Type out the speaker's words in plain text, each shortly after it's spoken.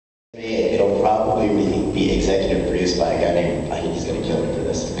probably be executive produced by a guy named, I think he's going to kill me for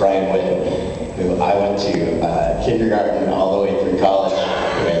this, Brian Whitten, who I went to kindergarten all the way through college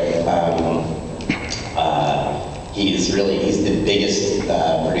with. He's the biggest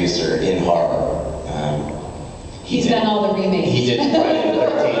producer in horror. He's done all the remakes. He did Friday the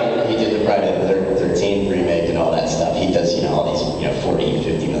 13th. He did the Friday the 13th remake and all that stuff. He does, all these, $40,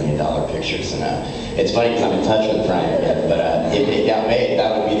 $50 million pictures. And it's funny because I'm in touch with Brian yet, but if it got made,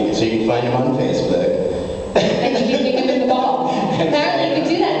 that would be so you can find him on Facebook. And you can kick him in the ball. Apparently you can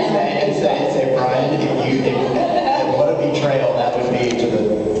do that now. And say, Brian, what a betrayal that would be to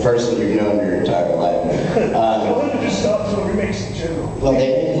the person you've known your entire life. Why don't you just stop doing remakes in general? Well, they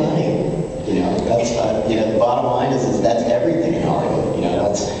make money. That's the bottom line is that's everything in Hollywood.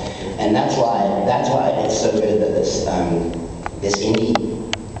 That's why it's so good that this indie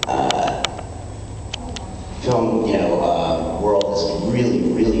film world is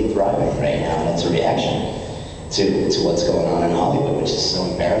really thriving right now, and it's a reaction to what's going on in Hollywood, which is so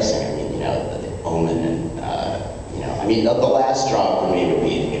embarrassing. I mean, the Omen and the last straw for me would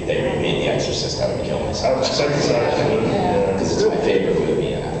be if they remade The Exorcist. I would kill myself. Because it's my favorite movie.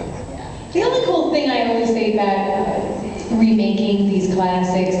 The only cool thing I always say about remaking these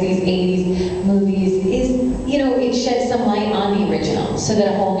classics, these 80s movies, is, it sheds some light on the original, so that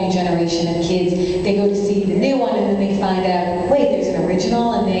a whole new generation of kids, they go to see the new one, and then they find out, wait, there's an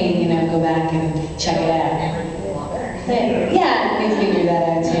original, and they, go back and check it out. Yeah, they figure that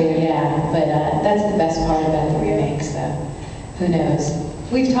out too, yeah. But that's the best part about the remakes, so who knows?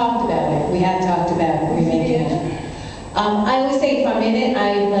 We've talked about it. We have talked about remaking it. I always say if I'm in it,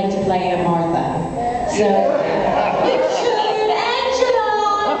 I like to play Aunt Martha. So, Richard, Angela!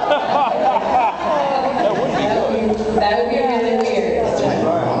 That would be really weird. That's my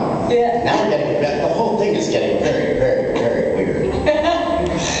mom. Yeah. Now the whole thing is getting very, very, very weird.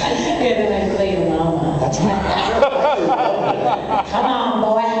 Yeah, then I play your mama. That's my mom. Come on,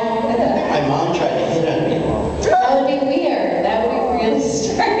 boy. My mom tried to hit on me. That would be weird. That would be really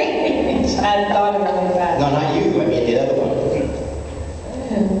strange. I hadn't thought of it like that. No, not you. I mean the other one.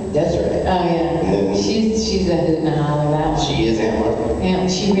 Desiree. Oh yeah. She's a hoot and a holler, that one. She is Aunt Martha. Yeah,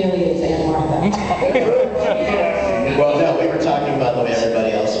 she really is Aunt Martha. Well, no, we were talking about the way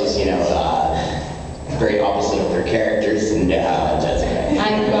everybody else was, very opposite of their characters, and Desiree.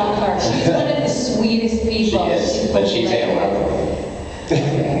 I love her. She's one of the sweetest people. She is, but she's Aunt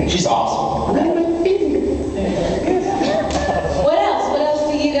Martha. She's awesome. What else? What else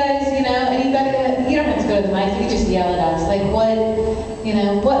do you guys, anybody, you don't have to go to the mic, you can just yell at us. Like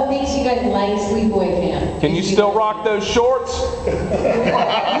what makes you guys like Sleepaway Camp? Can you still rock those shorts?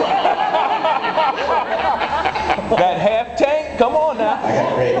 That half tank? Come on now. I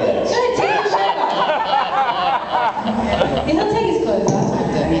got great legs. Good, take your shirt off. He'll take his clothes off.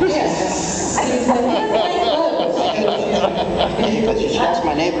 Yeah. He doesn't like clothes. Because you should ask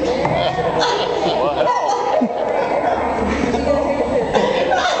my neighbors.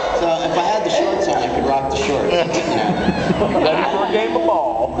 So if I had the shorts on, I could rock the shorts. Ready for a game of ball.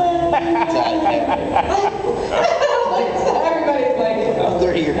 So everybody's like, I'm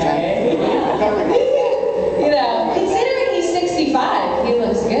 30-year tank. Considering he's 65, he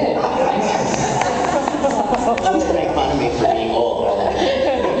looks good. She's make fun of me for being old. I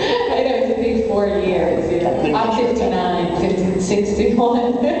know, it's a big 4 years. I'm 59, 61.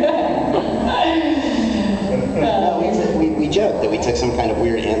 We joked that we took some kind of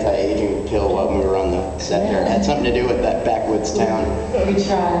weird anti-aging pill while we were on the set there. It had something to do with that backwoods town. We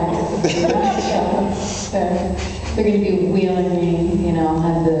tried. They're going to be wheeling me, I'll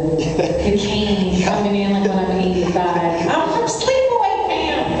have the cane coming in like when I'm 85. I'm from Sleepaway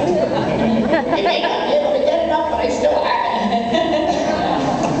Camp! I may not be able to get enough, but I still have it.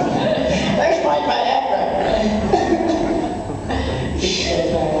 Where's my Viagra?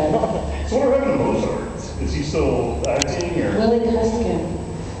 So what happened to Mozart? Is he still acting or? Willie Cuskin.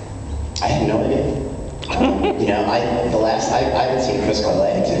 I have no idea. I haven't seen Chris Corley.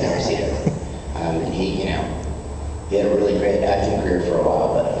 I've never seen him. And he had a really great acting career for a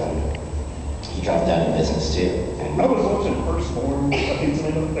while, but he dropped out of business too. And I was watching Firstborn, I think it's the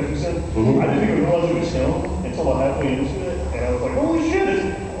name of it, like you said. I didn't even realize it was him until about halfway into it, and I was like, holy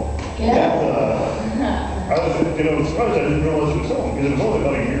shit! Yeah. I was, surprised I didn't realize it was him, because it was only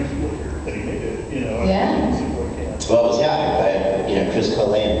about a year or two later that he made it, Yeah. Well, it was Chris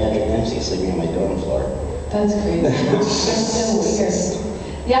Corley and Patrick Dempsey sleeping on my dorm floor. That's crazy. That's so weird.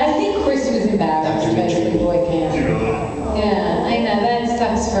 Yeah, I think Chris was embarrassed by Sleepaway Camp. Yeah, I know, that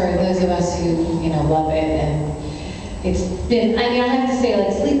sucks for those of us who, love it, and it's been, I have to say,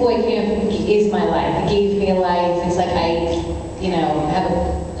 like, Sleepaway Camp is my life. It gave me a life. It's like I, have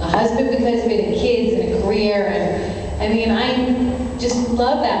a husband because of it, and kids, and a career, and I mean, I just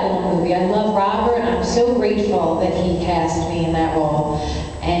love that little movie. I love Robert. I'm so grateful that he cast me in that role,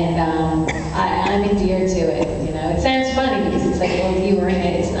 and I'm endeared to it. You know, it sounds funny because it's like, well, you were in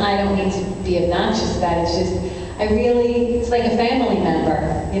it. I don't mean to be obnoxious about it. It's just, it's like a family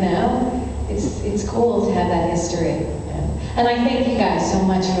member. You know, it's cool to have that history. And I thank you guys so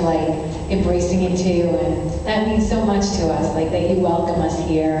much for like embracing it too, and that means so much to us. Like that you welcome us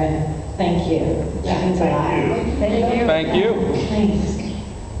here, and thank you. That means a lot. Thank you. Thank you. Thanks.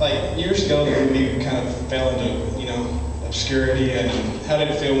 Like years ago, the movie kind of fell into obscurity. And how did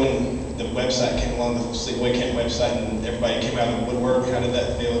it feel when the website came along, the Sleepaway Camp website, and everybody came out of the woodwork? How did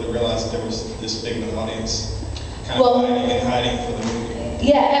that feel to realize that there was this big of an audience kind of hiding for the movie?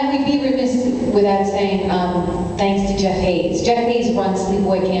 Yeah, and we'd be remiss without saying thanks to Jeff Hayes. Jeff Hayes runs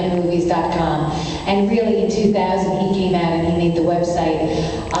SleepawayCampMovies.com, and really in 2000 he came out and he made the website,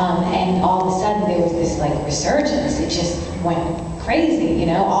 and all of a sudden there was this like resurgence. It just went crazy, you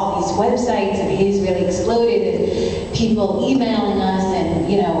know, all these websites, and his really exploded, and people emailing us, and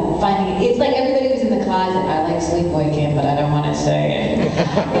finding it's like everybody was in the closet. I like Sleepaway Camp, but I don't want to say it,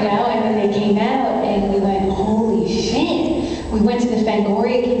 and then they came out, and we went, holy shit. We went to the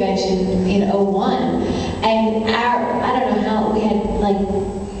Fangoria convention in '01, and I don't know how, we had like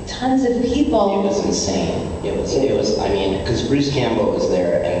tons of people. It was insane. It was, I mean, because Bruce Campbell was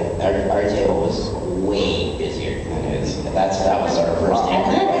there, and our table was way busier than his. That was our first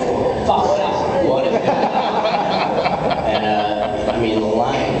What is And I mean, the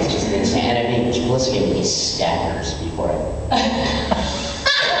line was just insane. I mean, Felissa gave me stackers before I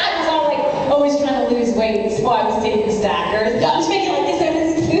was all like, always trying to lose weight, so I was taking stackers. I was making like this.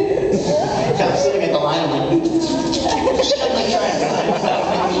 I'm sitting at the line, I'm like, trying to find stuff.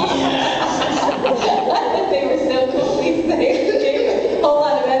 They were so cool. They gave a whole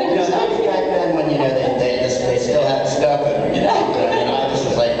lot of energy. That was back then when they still had stuff, and I just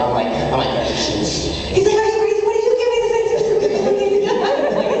was like, I'm like, he's like, are you crazy? What did you give me this? He's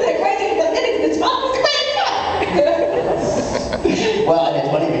like, right in the top. Well, and it's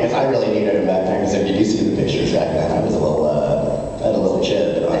funny because I really needed him back then, because if you do see the pictures back then, I was a little, I had a little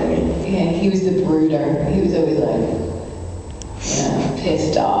chip on me. Yeah, he was the brooder. He was always like,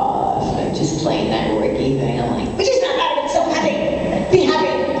 pissed off, and just playing that Ricky thing. I'm like, but you're not happy, so happy. Be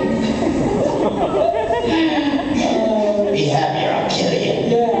happy. Be happy or I'll kill you.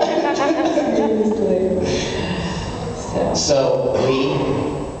 Yeah. So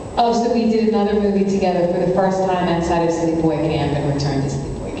we did another movie together for the first time outside of Sleepaway Camp and returned to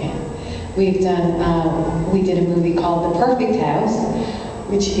Sleepaway Camp. We did a movie called The Perfect House,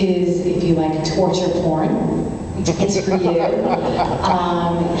 which is, if you like torture porn, it's for you.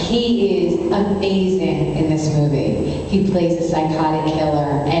 He is amazing in this movie. He plays a psychotic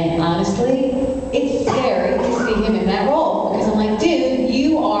killer, and honestly, it's scary to see him in that role, because I'm like, dude,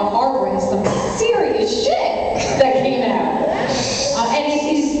 you are harboring some serious shit that came out. And it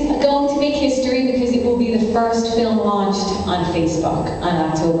is going to make history because it will be the first film launched on Facebook on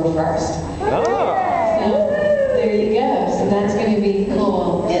October 1st. Ah. So, there you go. So that's going to be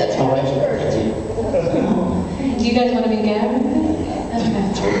cool. yeah, that's my wife's birthday too. Do you guys want to make out?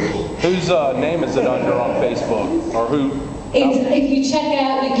 Okay. Whose name is it under on Facebook? Or who? If you check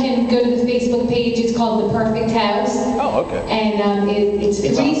out, you can go to the Facebook page. It's called The Perfect House. Oh, okay. And it's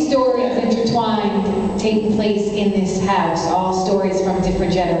three stories intertwined taking place in this house, all stories from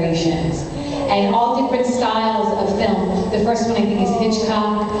different generations. And all different styles of film. The first one I think is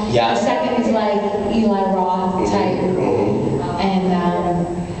Hitchcock. Yeah. The second is like Eli Roth type.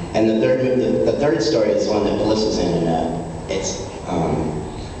 And the third story is one that Felissa's in, and it's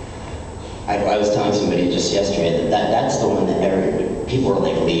I was telling somebody just yesterday that's the one that people were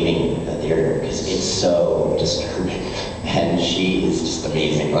like leaving the theater because it's so disturbing, and she is just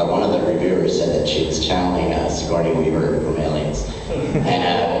amazing. One of the reviewers said that she was channeling Sigourney Weaver from Aliens,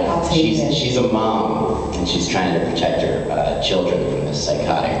 and she's a mom, and she's trying to protect her children from this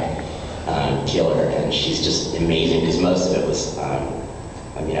psychotic killer, and she's just amazing because most of it was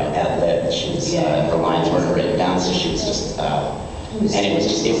ad-libbed. She was her lines weren't written down, so she was just. And it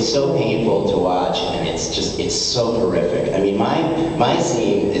was so painful to watch, and it's so horrific. I mean, my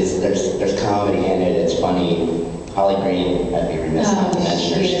scene is there's comedy in it. It's funny. Holly Green, I'd be remiss not to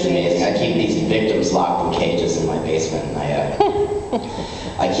mention her. She's amazing. I keep these victims locked in cages in my basement, and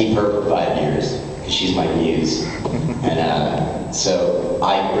I keep her for 5 years because she's my muse. And so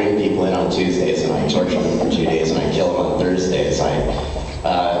I bring people in on Tuesdays, and I torture them for 2 days, and I kill them on Thursdays. I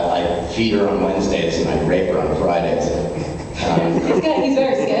feed her on Wednesdays, and I rape her on Fridays. He's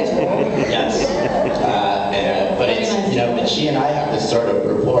very scheduled. Yes. But it's You know, but she and I have this sort of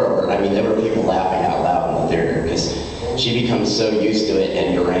rapport where, I mean, there were people laughing out loud in the theater because she becomes so used to it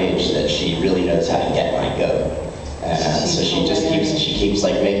and deranged that she really knows how to get my goat. So she keeps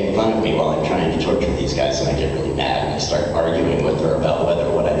like making fun of me while I'm trying to torture these guys, and I get really mad and I start arguing with her about whether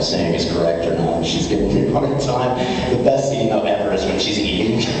what I'm saying is correct or not. She's giving me a hard time. The best scene though ever is when she's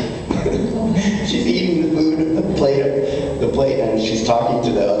eating. She's eating the food, the plate, and she's talking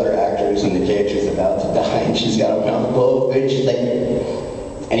to the other actors in the cage who's about to die, and she's got a mouthful of food. She's like,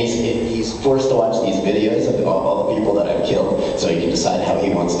 and he's forced to watch these videos of all the people that I've killed, so he can decide how he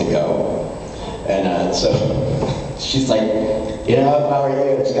wants to go. And so she's like, you know, if I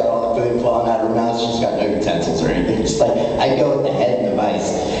were you, she's got all the food falling out of her mouth. She's got no utensils or anything. It's like, I go with the head and the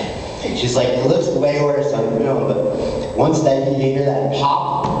vice. She's like, it looks way worse on film, but once that you hear that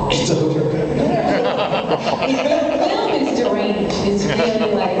pop, it's over. The film is deranged. It's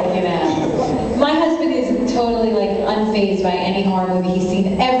really like, you know. My husband is totally like unfazed by any horror movie. He's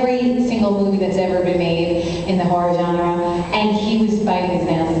seen every single movie that's ever been made in the horror genre, and he was biting his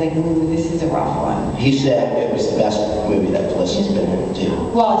nails. He's like, ooh, this is a rough one. He said it was the best movie that Felissa's been in, too.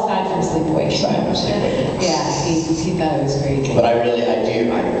 Well, aside from Sleepaway. Aside from Sleepaway. Yeah, he thought it was great. But I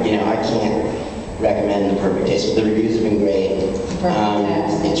can't recommend The Perfect Taste, but the reviews have been great.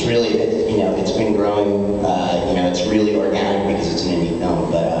 It's really, it's been growing, it's really organic because it's an indie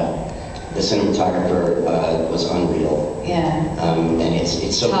film, but the cinematographer was unreal. Yeah. And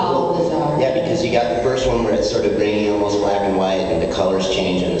it's so cool. Bizarre. Yeah, because you got the first one where it's sort of grainy, almost black and white, and the colors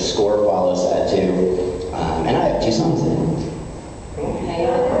change, and the score follows that too. And I have 2 songs in it.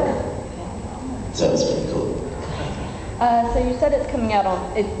 So it's pretty cool. So you said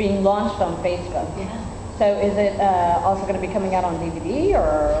it's being launched on Facebook. Yeah. So is it also going to be coming out on DVD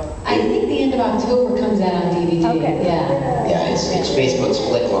or? I think the end of October comes out on DVD. Okay. Yeah. Yeah, it's Facebook's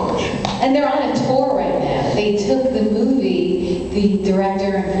split launch. And they're on a tour right now. They took the movie, the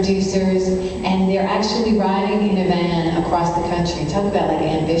director and producers, and they're actually riding in a van across the country. Talk about like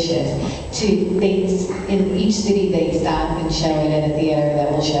ambitious. In each city they stop and show it at a theater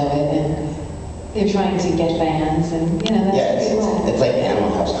that will show it, and they're trying to get fans, and that's pretty cool. It's like Animal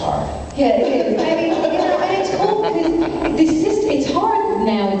House car. Yeah, it is. I mean, and it's cool because it's hard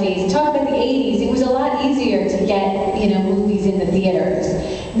nowadays. Talk about the 80s. It was a lot easier to get, movies in the theaters.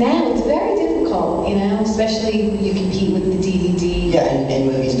 Now it's very difficult, especially when you compete with the DVD. Yeah, and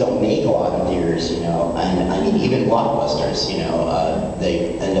movies don't make a lot of theaters, and I mean, even blockbusters,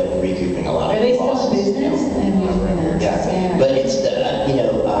 they end up recouping a lot Are of they costs. still in business? I mean, Yeah, but it's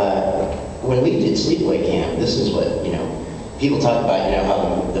when we did Sleepaway Camp, this is what, people talk about,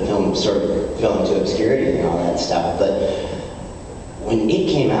 how the film sort of fell into obscurity and all that stuff, but when it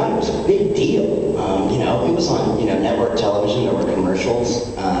came out, it was a big deal. It was on, network television, there were commercials.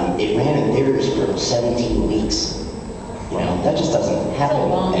 It ran in theaters for 17 weeks. That just doesn't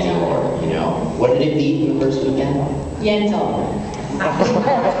happen anymore, What did it beat in the first weekend? Yentl.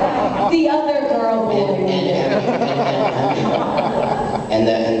 The other girl boy. And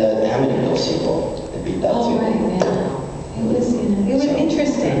the Amityville sequel, it beat that too. Oh, right, yeah. It was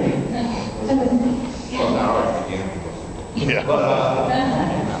interesting. Well, now I begin. Yeah. But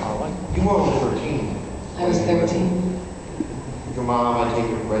you were only 13. I was 13. Your mom, I take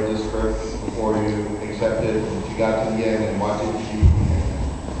it, read the script before you accepted. She got to the end and watched it.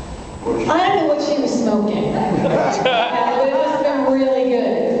 I don't know what she was smoking. But it must have been really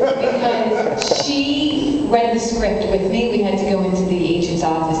good because she read the script with me. We had to go into the agent's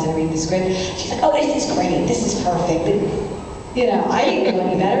office and read the script. She's like, oh, this is great. This is perfect. I didn't know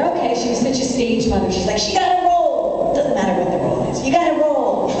any better. Okay, she was such a stage mother. She's like, she got a role. It doesn't matter what the role is. You got a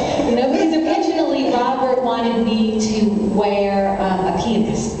role. Because originally Robert wanted me to wear a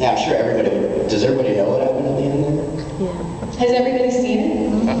penis. Yeah, I'm sure does everybody know what happened at the end there? Yeah. Has everybody seen it?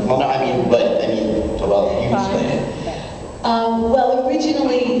 Well, no, you can explain it. Well,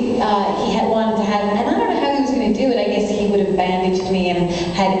 originally he had wanted to have, and I don't know how he was going to do it. I guess he would have bandaged me and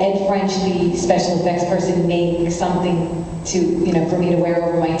had Ed French, the special effects person, make something to, for me to wear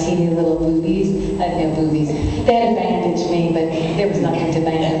over my teeny little boobies. I had no boobies. They had to bandage me, but there was nothing to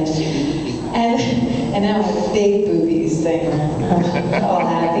bandage. And now I have big boobies, so I'm all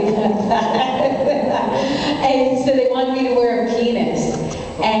happy about that. And so they wanted me to wear a penis.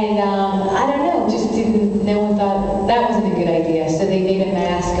 And I don't know, no one thought that wasn't a good idea. So they made a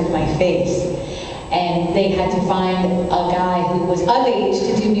mask of my face. And they had to find a guy who was of age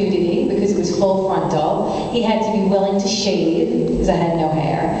to do nudity because it was full frontal. He had to be willing to shave because I had no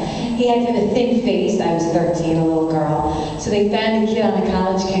hair. He had to have a thin face. I was 13, a little girl. So they found a kid on a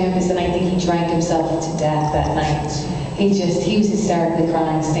college campus, and I think he drank himself to death that night. He was hysterically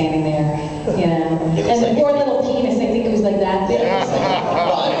crying, standing there, And the poor little penis, I think it was like that big.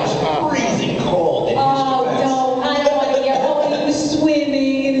 Well, it was freezing cold. In his Oh, defense. don't, I don't want to hear, oh, he was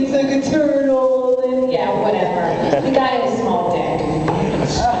swimming and it's like a turtle and yeah, whatever. The guy had a small dick.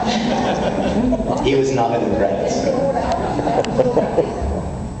 He was not in the credits.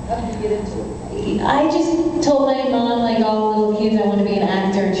 I just told my mom, like all little kids, I want to be an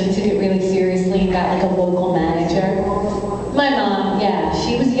actor, and she took it really seriously and got like a local manager. My mom, yeah,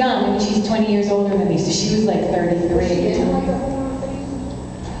 she was young. I mean, she's 20 years older than me, so she was like 33.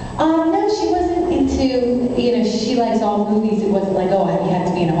 No, she wasn't into, she likes all movies. It wasn't like, oh, you have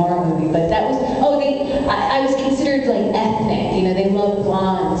to be in a horror movie. But that was, I was considered like ethnic. They love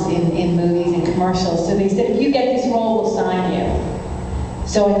blondes in movies and commercials. So they said, if you get this role, we'll sign you.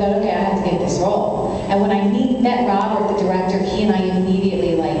 So I thought, okay, I have to get this role. And when I met Robert, the director, he and I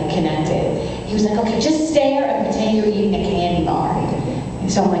immediately connected. He was like, okay, just stare and pretend you're eating a candy bar.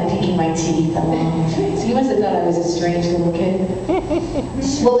 And so I'm like picking my teeth. So he must have thought I was a strange little kid.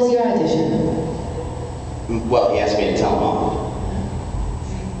 What was your audition? Well, he asked me to tell Mom.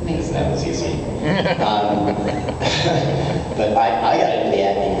 Makes That sense. was easy. But I got into the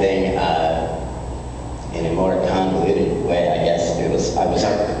acting thing in a more convoluted way, I guess. I was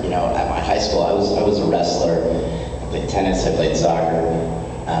at my high school. I was a wrestler. I played tennis. I played soccer.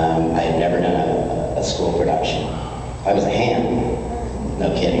 I had never done a school production. I was a ham. No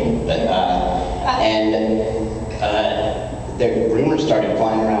kidding. But the rumors started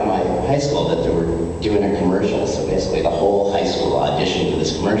flying around my high school that they were doing a commercial. So basically, the whole high school auditioned for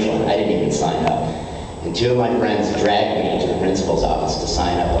this commercial, and I didn't even sign up. And two of my friends dragged me into the principal's office to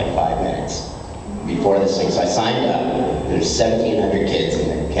sign up like 5 minutes before this thing. So I signed up. There's 1,700 kids in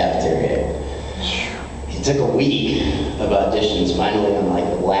the cafeteria. It took a week of auditions. Finally, on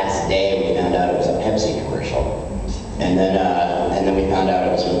the last day, we found out it was a Pepsi commercial. And then we found out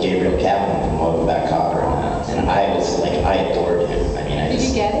it was with Gabriel Kaplan from Welcome Back Copper. And I was I adored him. I mean, Did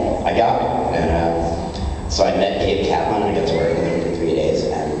you get it? I got it. And so I met Gabe Kaplan. I got to work with him for 3 days.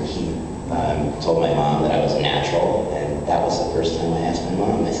 And he told my mom that I was a natural. And that was the first time I asked my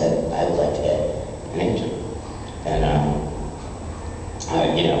mom. I said, I would like to get an agent. And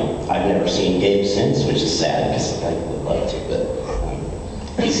I've never seen Gabe since, which is sad because I would love to.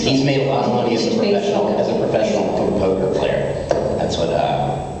 But he's made a lot of money as a professional poker player.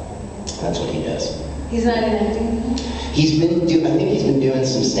 That's what he does. He's not an actor? I think he's been doing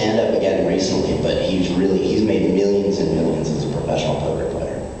some stand-up again recently, but he's made millions and millions as a professional poker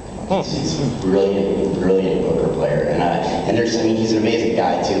player. He's a brilliant poker player, and he's an amazing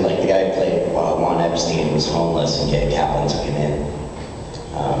guy too. Like the guy who played Juan Epstein was homeless, and Gabe Kaplan took him in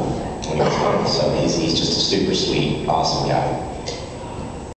when he was young. So he's just a super sweet, awesome guy.